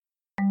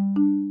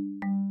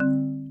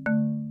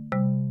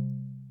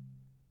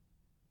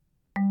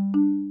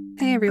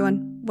Hey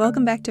everyone,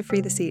 welcome back to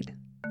Free the Seed,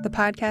 the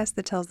podcast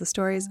that tells the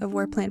stories of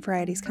where plant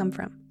varieties come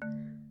from.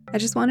 I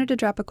just wanted to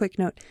drop a quick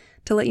note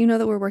to let you know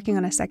that we're working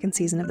on a second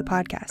season of the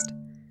podcast.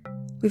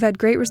 We've had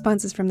great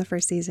responses from the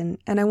first season,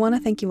 and I want to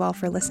thank you all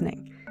for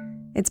listening.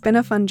 It's been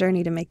a fun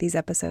journey to make these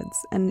episodes,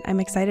 and I'm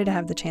excited to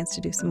have the chance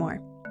to do some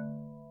more.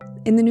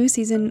 In the new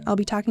season, I'll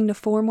be talking to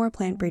 4 more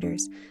plant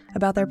breeders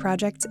about their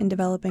projects in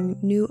developing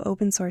new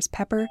open source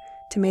pepper,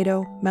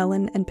 tomato,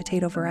 melon, and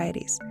potato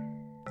varieties.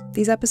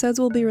 These episodes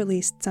will be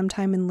released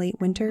sometime in late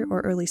winter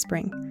or early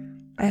spring.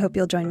 I hope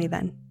you'll join me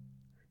then.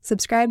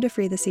 Subscribe to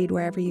Free the Seed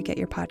wherever you get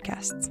your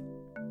podcasts.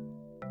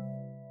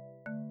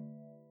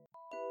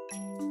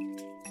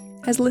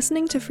 Has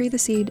listening to Free the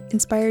Seed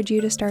inspired you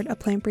to start a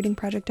plant breeding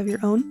project of your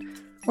own,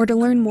 or to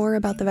learn more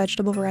about the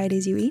vegetable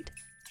varieties you eat?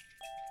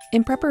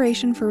 In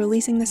preparation for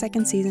releasing the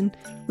second season,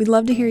 we'd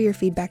love to hear your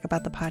feedback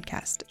about the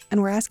podcast,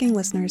 and we're asking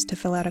listeners to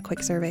fill out a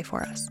quick survey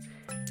for us.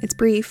 It's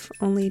brief,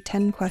 only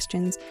 10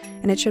 questions,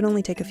 and it should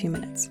only take a few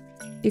minutes.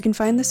 You can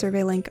find the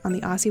survey link on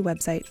the OSSE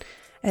website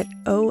at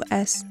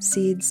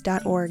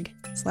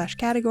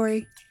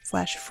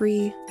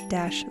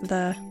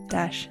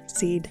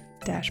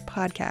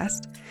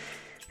osseeds.org/category/free-the-seed-podcast.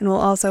 And we'll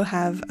also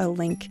have a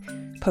link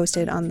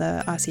posted on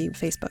the OSSE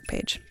Facebook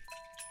page.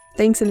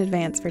 Thanks in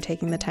advance for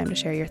taking the time to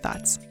share your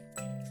thoughts.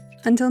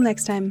 Until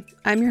next time,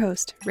 I'm your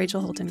host,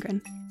 Rachel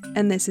Holtengren,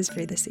 and this is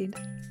Free the Seed.